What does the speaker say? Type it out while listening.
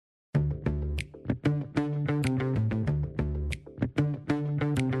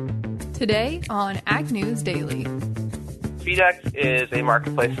Today on Ag News Daily. FeedX is a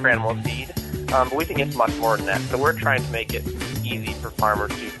marketplace for animal feed, but we think it's much more than that. So we're trying to make it easy for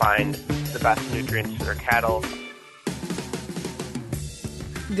farmers to find the best nutrients for their cattle.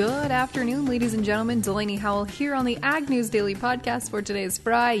 Good afternoon, ladies and gentlemen. Delaney Howell here on the Ag News Daily podcast for today's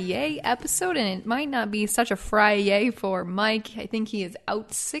Friday episode, and it might not be such a Friday for Mike. I think he is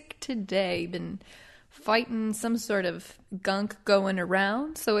out sick today, been fighting some sort of gunk going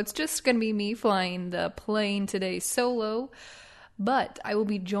around, so it's just going to be me flying the plane today solo. But I will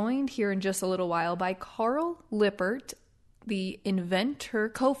be joined here in just a little while by Carl Lippert, the inventor,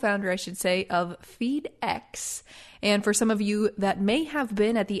 co-founder, I should say, of FeedX. And for some of you that may have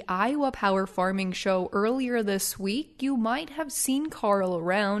been at the Iowa Power Farming Show earlier this week, you might have seen Carl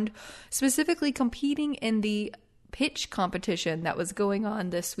around, specifically competing in the pitch competition that was going on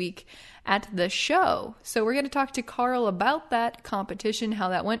this week at the show. So we're going to talk to Carl about that competition, how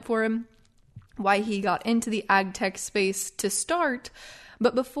that went for him, why he got into the ag tech space to start.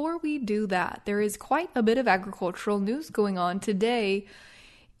 But before we do that, there is quite a bit of agricultural news going on today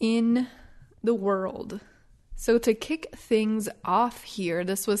in the world. So to kick things off here,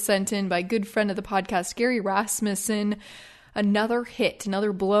 this was sent in by a good friend of the podcast, Gary Rasmussen.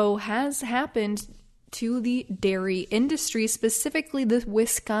 Another blow has happened to the dairy industry, specifically the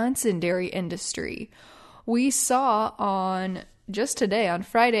Wisconsin dairy industry. We saw just today, on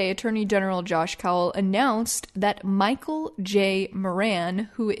Friday, Attorney General Josh Cowell announced that Michael J. Moran,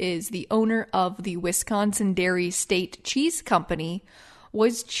 who is the owner of the Wisconsin Dairy State Cheese Company,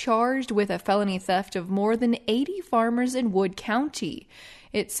 was charged with a felony theft of more than 80 farmers in Wood County.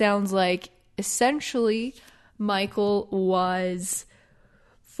 It sounds like essentially Michael was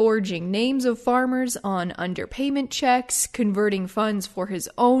forging names of farmers on underpayment checks, converting funds for his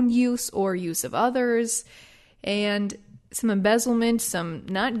own use or use of others, and some embezzlement, some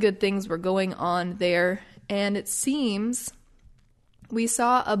not good things were going on there. And it seems we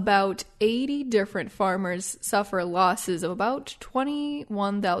saw about 80 different farmers suffer losses of about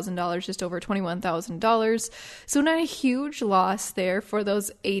 $21,000, just over $21,000. So not a huge loss there for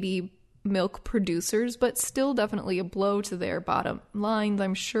those 80 milk producers, but still definitely a blow to their bottom lines,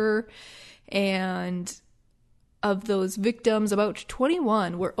 I'm sure. And of those victims, about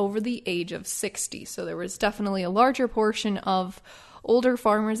 21 were over the age of 60. So there was definitely a larger portion of older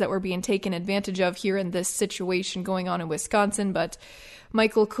farmers that were being taken advantage of here in this situation going on in Wisconsin. But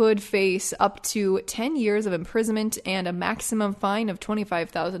Michael could face up to 10 years of imprisonment and a maximum fine of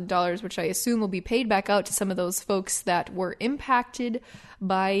 $25,000, which I assume will be paid back out to some of those folks that were impacted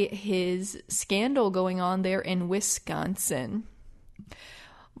by his scandal going on there in Wisconsin.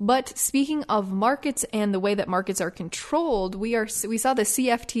 But speaking of markets and the way that markets are controlled, we saw the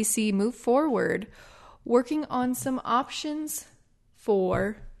CFTC move forward, working on some options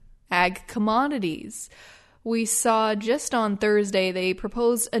for ag commodities. We saw just on Thursday they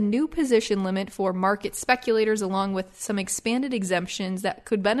proposed a new position limit for market speculators, along with some expanded exemptions that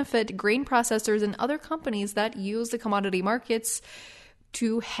could benefit grain processors and other companies that use the commodity markets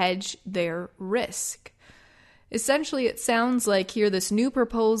to hedge their risk. Essentially, it sounds like here this new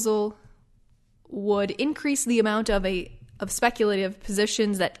proposal would increase the amount of speculative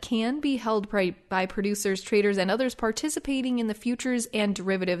positions that can be held by producers, traders, and others participating in the futures and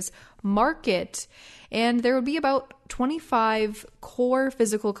derivatives market. And there would be about 25 core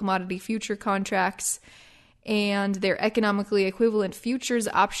physical commodity future contracts and their economically equivalent futures,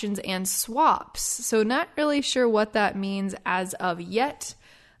 options, and swaps. So not really sure what that means as of yet.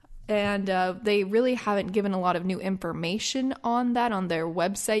 And they really haven't given a lot of new information on that on their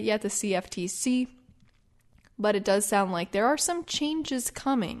website yet, the CFTC. But it does sound like there are some changes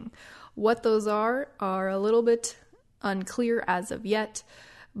coming. What those are a little bit unclear as of yet.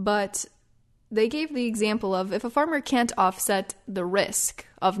 But they gave the example of if a farmer can't offset the risk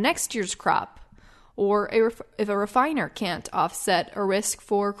of next year's crop, or if a refiner can't offset a risk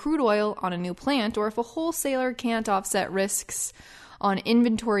for crude oil on a new plant, or if a wholesaler can't offset risks on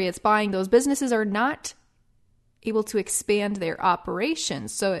inventory it's buying, those businesses are not able to expand their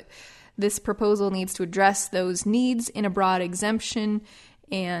operations. So this proposal needs to address those needs in a broad exemption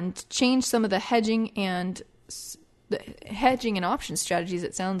and change some of the hedging and option strategies,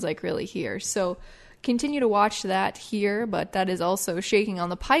 it sounds like, really here. So continue to watch that here, but that is also shaking on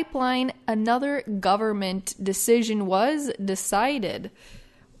the pipeline. Another government decision was decided.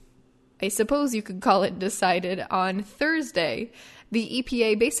 I suppose you could call it decided on Thursday. The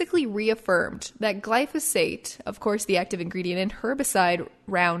EPA basically reaffirmed that glyphosate, of course the active ingredient in herbicide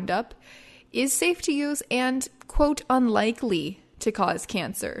Roundup, is safe to use and, quote, unlikely to cause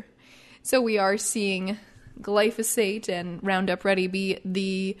cancer. So we are seeing glyphosate and Roundup Ready be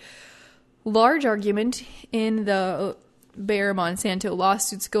the large argument in the Bayer Monsanto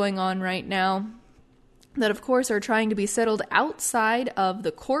lawsuits going on right now that, of course, are trying to be settled outside of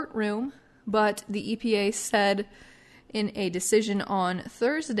the courtroom. But the EPA said in a decision on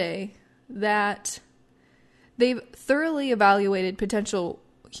Thursday that they've thoroughly evaluated potential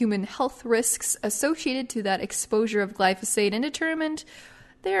human health risks associated to that exposure of glyphosate and determined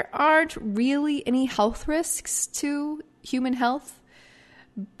there aren't really any health risks to human health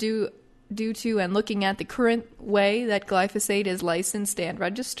due to and looking at the current way that glyphosate is licensed and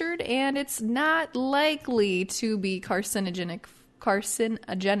registered, and it's not likely to be carcinogenic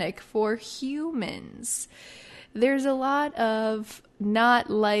for humans. There's a lot of not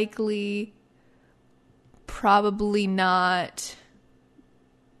likely, probably not,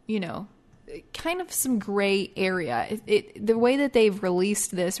 kind of some gray area. The way that they've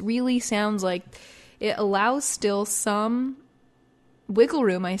released this really sounds like it allows still some wiggle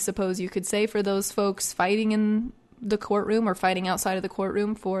room, I suppose you could say, for those folks fighting in the courtroom or fighting outside of the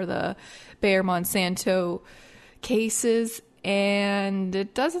courtroom for the Bayer Monsanto cases. And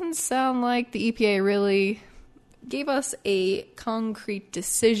it doesn't sound like the EPA really gave us a concrete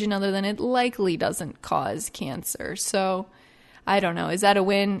decision other than it likely doesn't cause cancer. So I don't know. Is that a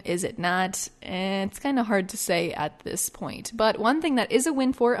win? Is it not? It's kind of hard to say at this point. But one thing that is a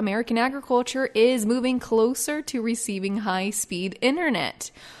win for American agriculture is moving closer to receiving high-speed internet.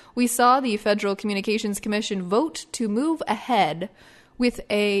 We saw the Federal Communications Commission vote to move ahead with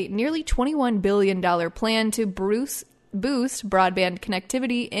a nearly $21 billion plan to boost broadband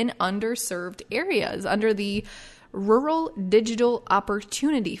connectivity in underserved areas under the Rural Digital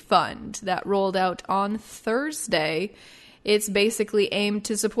Opportunity Fund that rolled out on Thursday. It's basically aimed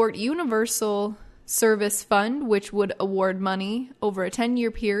to support Universal Service Fund, which would award money over a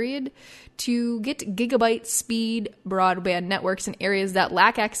 10-year period to get gigabyte speed broadband networks in areas that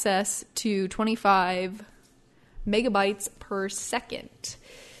lack access to 25 megabytes per second.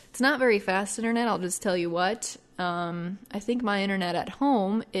 It's not very fast internet, I'll just tell you what. I think my internet at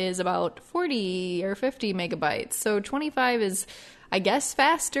home is about 40 or 50 megabytes. So 25 is, I guess,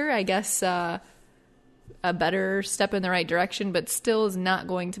 faster. I guess a better step in the right direction, but still is not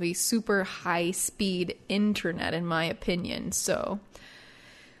going to be super high-speed internet, in my opinion. So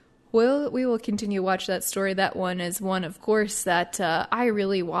we will continue to watch that story. That one is one, of course, that I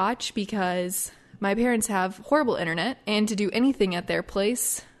really watch because my parents have horrible internet, and to do anything at their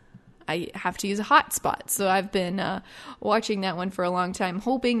place, I have to use a hotspot. So I've been watching that one for a long time,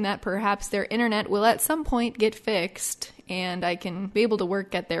 hoping that perhaps their internet will at some point get fixed and I can be able to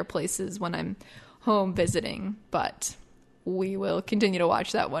work at their places when I'm home visiting. But we will continue to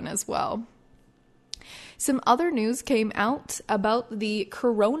watch that one as well. Some other news came out about the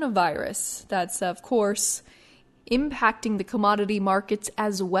coronavirus. That's, of course, impacting the commodity markets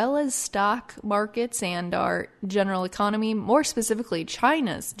as well as stock markets and our general economy, more specifically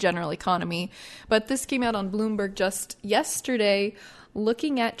China's general economy. But this came out on Bloomberg just yesterday,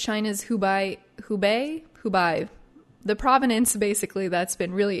 looking at China's Hubei, the province basically that's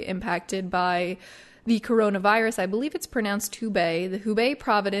been really impacted by the coronavirus. I believe it's pronounced Hubei. The Hubei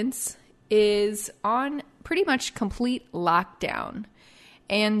province is on pretty much complete lockdown.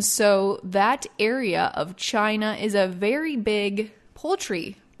 And so that area of China is a very big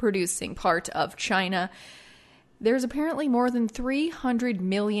poultry producing part of China. There's apparently more than 300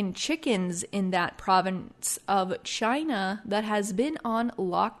 million chickens in that province of China that has been on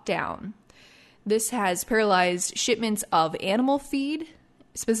lockdown. This has paralyzed shipments of animal feed,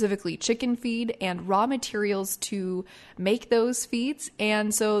 specifically chicken feed, and raw materials to make those feeds.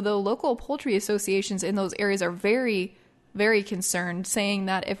 And so the local poultry associations in those areas are very, very concerned, saying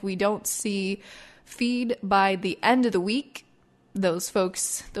that if we don't see feed by the end of the week, those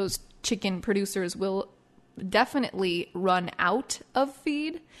chicken producers will definitely run out of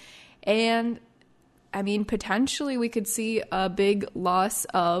feed. And I mean, potentially we could see a big loss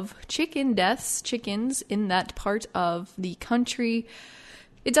of chickens in that part of the country.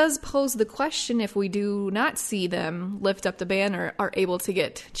 It does pose the question, if we do not see them lift up the ban or are able to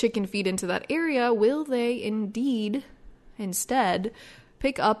get chicken feed into that area, will they instead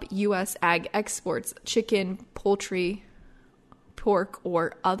pick up U.S. ag exports, chicken, poultry, pork,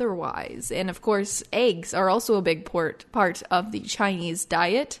 or otherwise? And of course, eggs are also a big part of the Chinese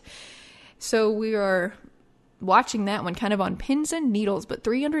diet. So we are watching that one kind of on pins and needles, but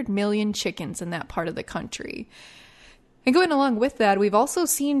 300 million chickens in that part of the country. And going along with that, we've also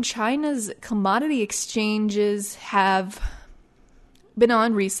seen China's commodity exchanges have been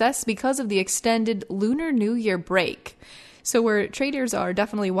on recess because of the extended Lunar New Year break. So where traders are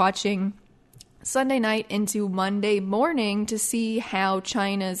definitely watching Sunday night into Monday morning to see how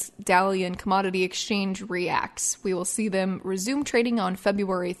China's Dalian Commodity Exchange reacts. We will see them resume trading on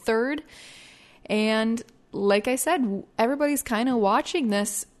February 3rd. And like I said, everybody's kind of watching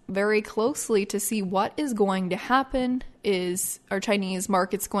this very closely to see what is going to happen. Are Chinese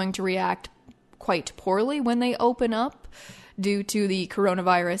markets going to react quite poorly when they open up due to the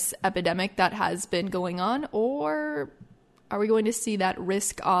coronavirus epidemic that has been going on? Or are we going to see that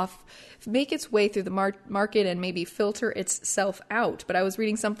risk off make its way through the market and maybe filter itself out? But I was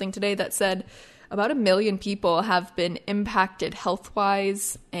reading something today that said about 1 million people have been impacted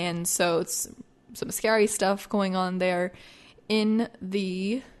health-wise, and so it's some scary stuff going on there in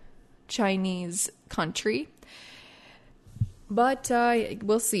the Chinese country. But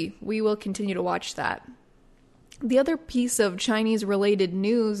we'll see. We will continue to watch that. The other piece of Chinese-related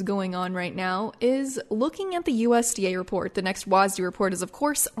news going on right now is looking at the USDA report. The next WASDE report is, of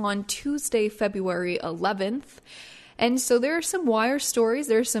course, on Tuesday, February 11th. And so there are some wire stories,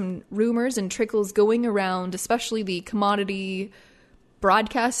 there are some rumors and trickles going around, especially the commodity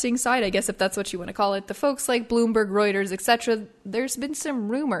broadcasting side, I guess if that's what you want to call it. The folks like Bloomberg, Reuters, etc. There's been some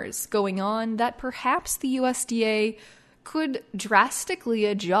rumors going on that perhaps the USDA could drastically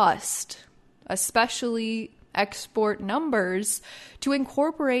adjust, especially export numbers, to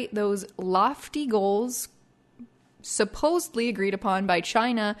incorporate those lofty goals supposedly agreed upon by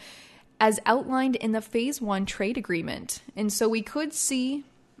China as outlined in the Phase 1 trade agreement. And so we could see,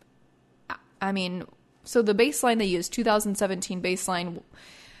 so the baseline they used, 2017 baseline,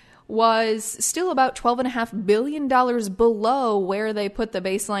 was still about $12.5 billion below where they put the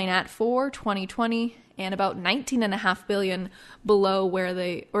baseline at for 2020, and about $19.5 billion below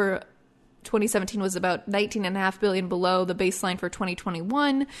where 2017 was about $19.5 billion below the baseline for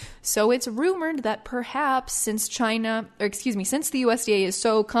 2021. So it's rumored that perhaps since the USDA is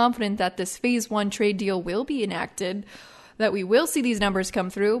so confident that this Phase 1 trade deal will be enacted, that we will see these numbers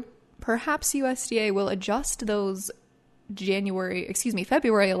come through, perhaps USDA will adjust those February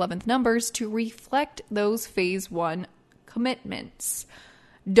 11th numbers to reflect those Phase 1 commitments.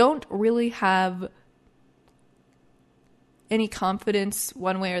 Don't really have any confidence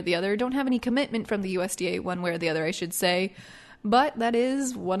one way or the other. Don't have any commitment from the USDA one way or the other, I should say. But that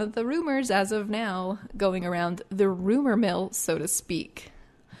is one of the rumors as of now going around the rumor mill, so to speak.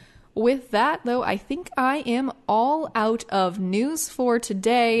 With that, though, I think I am all out of news for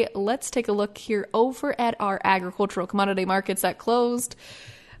today. Let's take a look here over at our agricultural commodity markets that closed.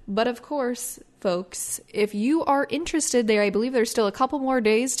 But of course, folks, if you are interested there, I believe there's still a couple more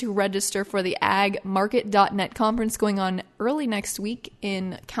days to register for the agmarket.net conference going on early next week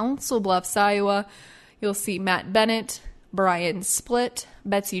in Council Bluffs, Iowa. You'll see Matt Bennett, Brian Splitt,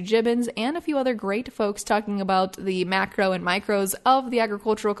 Betsy Gibbons, and a few other great folks talking about the macro and micros of the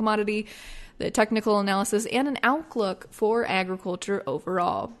agricultural commodity, the technical analysis, and an outlook for agriculture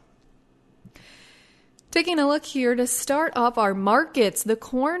overall. Taking a look here to start off our markets, the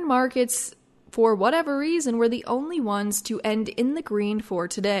corn markets, for whatever reason, were the only ones to end in the green for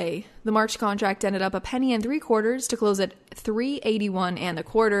today. The March contract ended up 1 3/4 to close at $3.81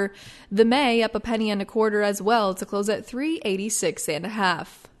 1/4. The May up 1 1/4 as well to close at $3.86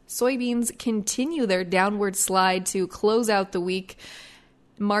 1/2. Soybeans continue their downward slide to close out the week.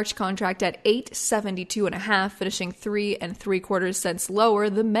 March contract at $8.72 1/2, finishing 3 3/4 cents lower.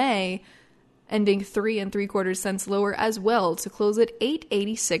 The May ending 3 3/4 cents lower as well to close at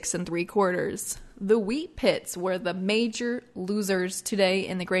 $8.86 3/4. The wheat pits were the major losers today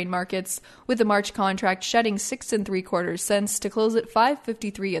in the grain markets, with the March contract shedding 6 3/4 cents to close at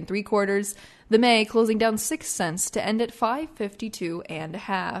 $5.53 3/4. The May closing down 6 cents to end at $5.52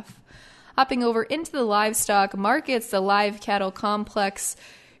 1/2. Hopping over into the livestock markets, the live cattle complex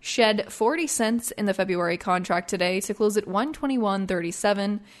shed 40 cents in the February contract today to close at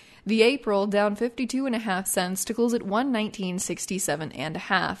 $121.37. The April down 52.5 cents to close at $119.67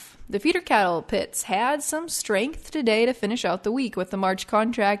 1/2. The feeder cattle pits had some strength today to finish out the week, with the March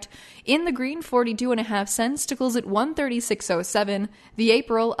contract in the green 42.5 cents to close at $136.07. The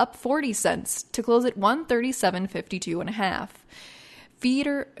April up 40 cents to close at $137.52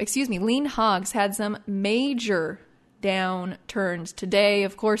 1/2. Lean hogs had some major downturns today.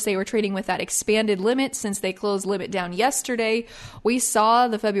 Of course, they were trading with that expanded limit since they closed limit down yesterday. We saw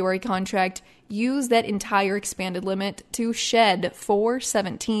the February contract use that entire expanded limit to shed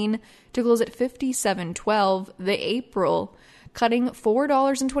 417 to close at 57.12. The April cutting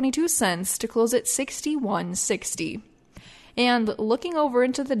 $4.22 to close at 61.60. And looking over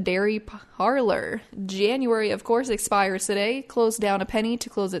into the dairy parlor, January, of course, expires today, closed down a penny to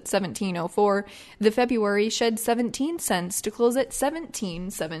close at 17.04. The February shed 17 cents to close at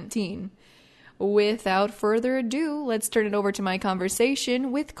 17.17. without further ado, let's turn it over to my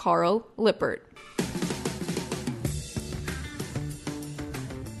conversation with Carl Lippert.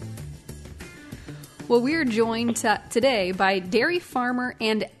 Well, we are joined today by dairy farmer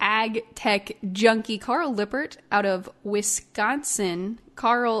and ag tech junkie Carl Lippert out of Wisconsin.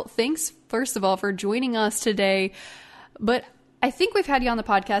 Carl, thanks first of all for joining us today. But I think we've had you on the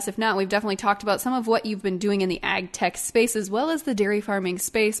podcast. If not, we've definitely talked about some of what you've been doing in the ag tech space as well as the dairy farming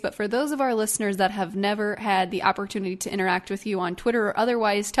space. But for those of our listeners that have never had the opportunity to interact with you on Twitter or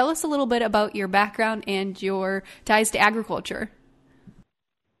otherwise, tell us a little bit about your background and your ties to agriculture.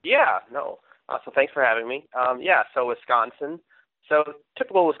 So thanks for having me. So Wisconsin. So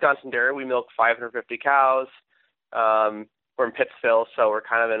typical Wisconsin dairy, we milk 550 cows. We're in Pittsville, so we're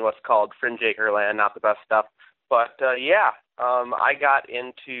kind of in what's called fringe acre land, not the best stuff. But I got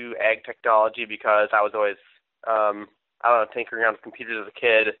into ag technology because I was always, tinkering around with computers as a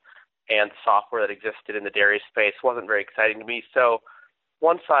kid, and software that existed in the dairy space wasn't very exciting to me. So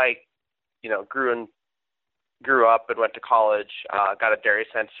once I, grew up and went to college, got a dairy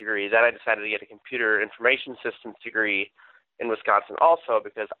science degree. Then I decided to get a computer information systems degree in Wisconsin also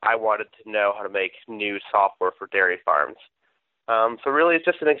because I wanted to know how to make new software for dairy farms. So really it's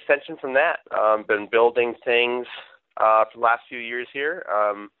just an extension from that. Been building things for the last few years here,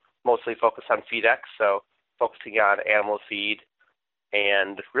 mostly focused on FeedX, so focusing on animal feed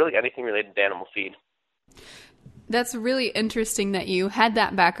and really anything related to animal feed. That's really interesting that you had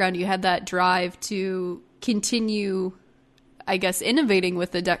that background, you had that drive to continue, I guess, innovating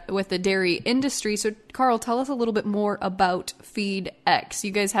with the dairy industry. So, Carl, tell us a little bit more about FeedX. You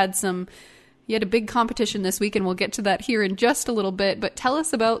guys had a big competition this week, and we'll get to that here in just a little bit. But tell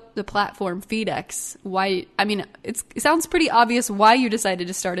us about the platform FeedX. It sounds pretty obvious why you decided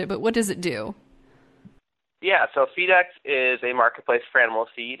to start it, but what does it do? Yeah, so FeedX is a marketplace for animal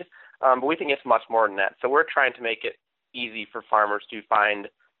feed, but we think it's much more than that. So we're trying to make it easy for farmers to find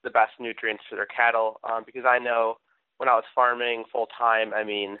the best nutrients for their cattle, because I know when I was farming full-time,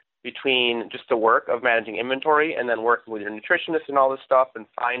 between just the work of managing inventory and then working with your nutritionist and all this stuff and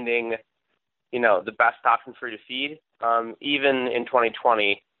finding, the best options for you to feed, even in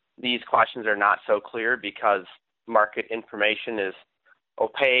 2020, these questions are not so clear because market information is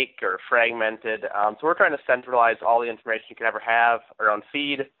opaque or fragmented. So we're trying to centralize all the information you could ever have around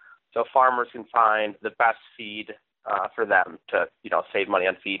feed so farmers can find the best feed for them to, save money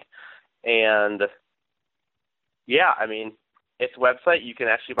on feed. And it's a website. You can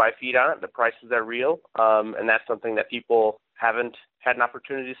actually buy feed on it. The prices are real. And that's something that people haven't had an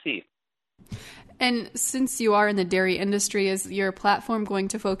opportunity to see. And since you are in the dairy industry, is your platform going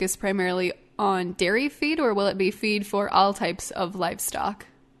to focus primarily on dairy feed, or will it be feed for all types of livestock?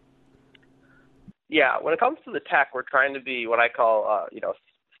 Yeah, when it comes to the tech, we're trying to be what I call,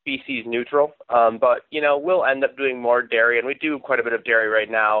 species neutral, but we'll end up doing more dairy, and we do quite a bit of dairy right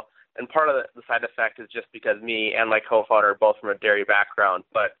now. And part of the side effect is just because me and my co-founder are both from a dairy background,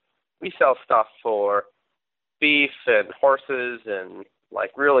 but we sell stuff for beef and horses and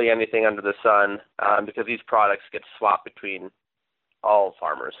really anything under the sun, because these products get swapped between all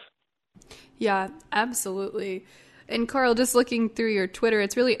farmers. Yeah, absolutely. And Carl, just looking through your Twitter,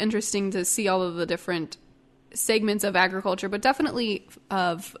 it's really interesting to see all of the different segments of agriculture, but definitely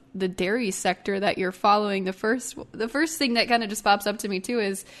of the dairy sector that you're following. The first thing that kind of just pops up to me too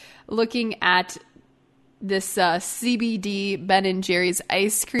is looking at this CBD Ben & Jerry's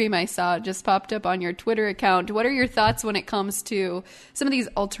ice cream I saw just popped up on your Twitter account. What are your thoughts when it comes to some of these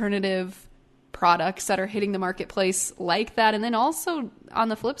alternative products that are hitting the marketplace like that? And then also on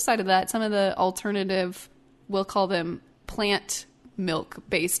the flip side of that, some of the alternative, we'll call them plant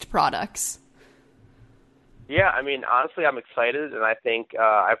milk-based products. Yeah, honestly, I'm excited, and I think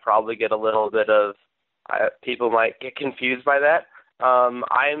I probably get a little bit of people might get confused by that.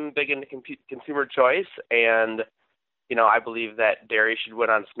 I'm big into consumer choice, and I believe that dairy should win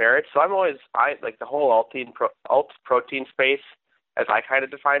on its merits. So I like the whole alt protein space, as I kind of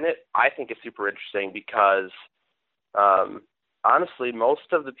define it. I think it's super interesting because honestly,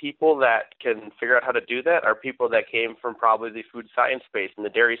 most of the people that can figure out how to do that are people that came from probably the food science space and the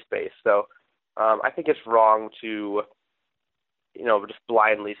dairy space. So I think it's wrong to, just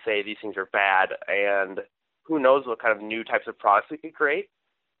blindly say these things are bad, and who knows what kind of new types of products we could create.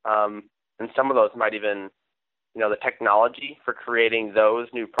 And some of those might even, the technology for creating those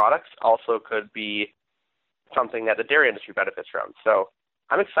new products also could be something that the dairy industry benefits from. So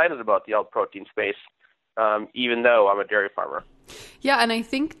I'm excited about the alt protein space, even though I'm a dairy farmer. Yeah, and I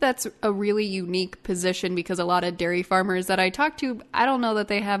think that's a really unique position because a lot of dairy farmers that I talk to, I don't know that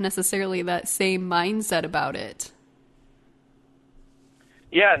they have necessarily that same mindset about it.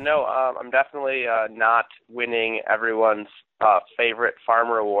 Yeah, no, I'm definitely not winning everyone's favorite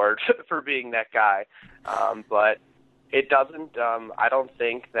farmer award for being that guy. But it doesn't, I don't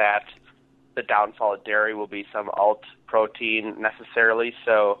think that the downfall of dairy will be some alt protein necessarily.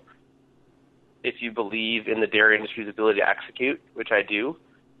 So if you believe in the dairy industry's ability to execute, which I do,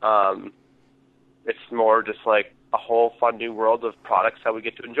 it's more just like a whole fun new world of products that we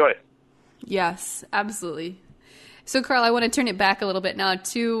get to enjoy. Yes, absolutely. So, Carl, I want to turn it back a little bit now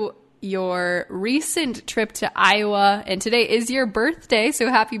to your recent trip to Iowa. And today is your birthday, so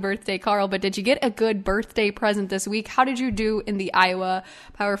happy birthday, Carl. But did you get a good birthday present this week? How did you do in the Iowa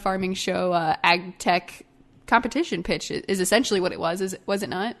Power Farming Show Ag Tech competition pitch is essentially what it was, was it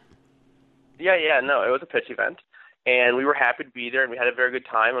not? Yeah, no, it was a pitch event. And we were happy to be there, and we had a very good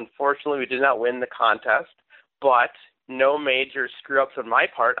time. Unfortunately, we did not win the contest, but no major screw-ups on my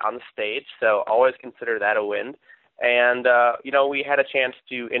part on the stage, so always consider that a win. And, we had a chance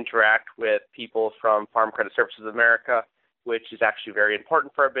to interact with people from Farm Credit Services of America, which is actually very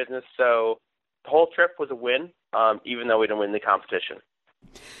important for our business. So the whole trip was a win, even though we didn't win the competition.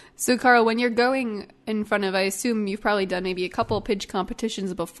 So, Carl, when you're going in front of, I assume you've probably done maybe a couple of pitch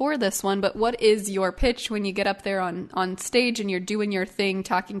competitions before this one, but what is your pitch when you get up there on stage and you're doing your thing,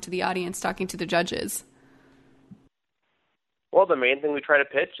 talking to the audience, talking to the judges? Well, the main thing we try to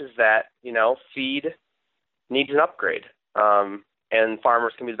pitch is that, feed needs an upgrade, and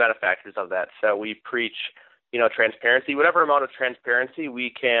farmers can be the benefactors of that. So we preach, transparency. Whatever amount of transparency we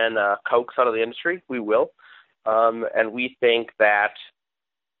can coax out of the industry, we will. And we think that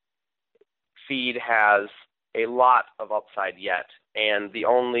feed has a lot of upside yet, and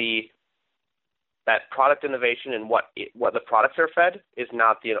that product innovation and what the products are fed is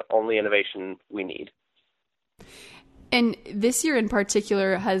not the only innovation we need. And this year in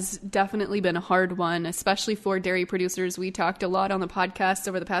particular has definitely been a hard one, especially for dairy producers. We talked a lot on the podcast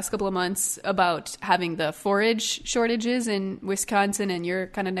over the past couple of months about having the forage shortages in Wisconsin and your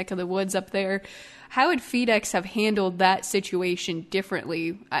kind of neck of the woods up there. How would FeedX have handled that situation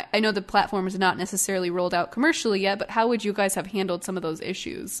differently? I know the platform is not necessarily rolled out commercially yet, but how would you guys have handled some of those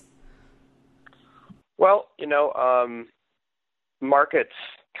issues? Well, markets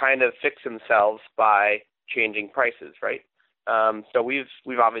kind of fix themselves by changing prices, right? So we've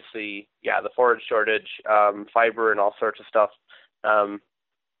obviously, the forage shortage, fiber and all sorts of stuff.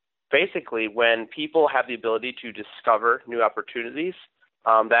 Basically, when people have the ability to discover new opportunities,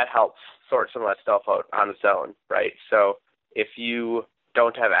 that helps sort some of that stuff out on its own, right? So if you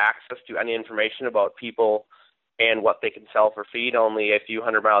don't have access to any information about people and what they can sell for feed only a few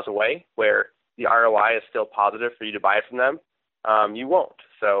hundred miles away, where the ROI is still positive for you to buy from them, you won't.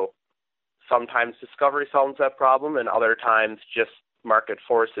 So sometimes discovery solves that problem, and other times just market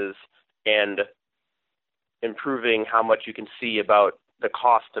forces and improving how much you can see about the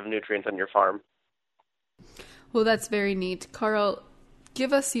cost of nutrients on your farm. Well, that's very neat. Carl,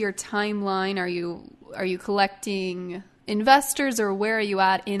 give us your timeline. Are you collecting investors, or where are you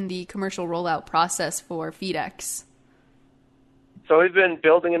at in the commercial rollout process for FeedX? So we've been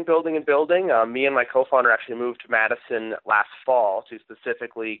building and building and building. Me and my co-founder actually moved to Madison last fall to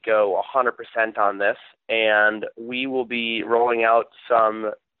specifically go 100% on this, and we will be rolling out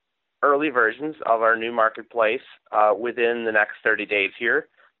some early versions of our new marketplace within the next 30 days here,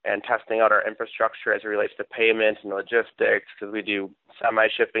 and testing out our infrastructure as it relates to payments and logistics, because we do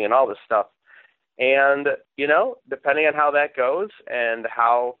semi-shipping and all this stuff. And, depending on how that goes and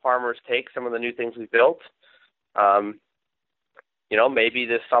how farmers take some of the new things we built, maybe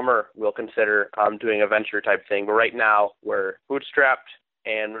this summer we'll consider doing a venture type thing. But right now we're bootstrapped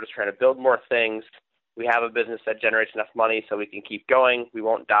and we're just trying to build more things. We have a business that generates enough money so we can keep going. We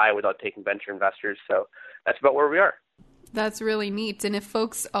won't die without taking venture investors. So that's about where we are. That's really neat. And if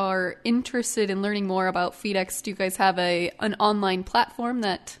folks are interested in learning more about FeedX, do you guys have an online platform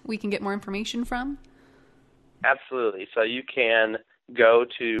that we can get more information from? Absolutely. So you can go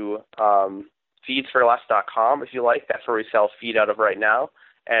to feedsforless.com if you like. That's where we sell feed out of right now,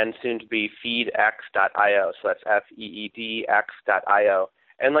 and soon to be feedx.io. So that's feedx.io.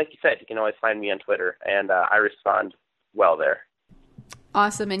 And like you said, you can always find me on Twitter, and I respond well there.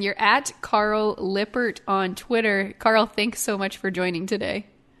 Awesome. And you're at Carl Lippert on Twitter. Carl, thanks so much for joining today.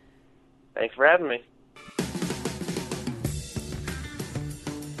 Thanks for having me.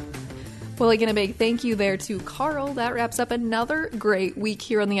 Well, again, a big thank you there to Carl. That wraps up another great week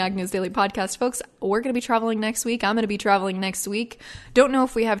here on the Ag News Daily Podcast. Folks, we're going to be traveling next week. I'm going to be traveling next week. Don't know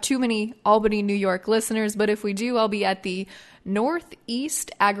if we have too many Albany, New York listeners, but if we do, I'll be at the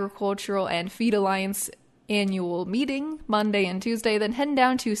Northeast Agricultural and Feed Alliance annual meeting Monday and Tuesday, then heading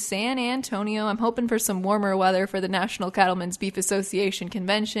down to San Antonio. I'm hoping for some warmer weather for the National Cattlemen's Beef Association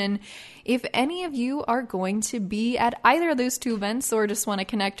convention. If any of you are going to be at either of those two events or just want to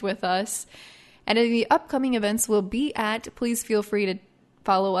connect with us, and the upcoming events will be at, please feel free to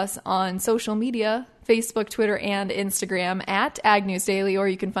follow us on social media, Facebook, Twitter, and Instagram at Ag News Daily, or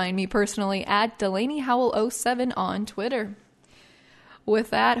you can find me personally at Delaney Howell 07 on Twitter.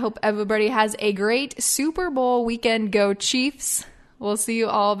 With that, hope everybody has a great Super Bowl weekend. Go Chiefs. We'll see you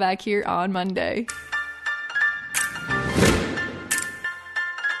all back here on Monday.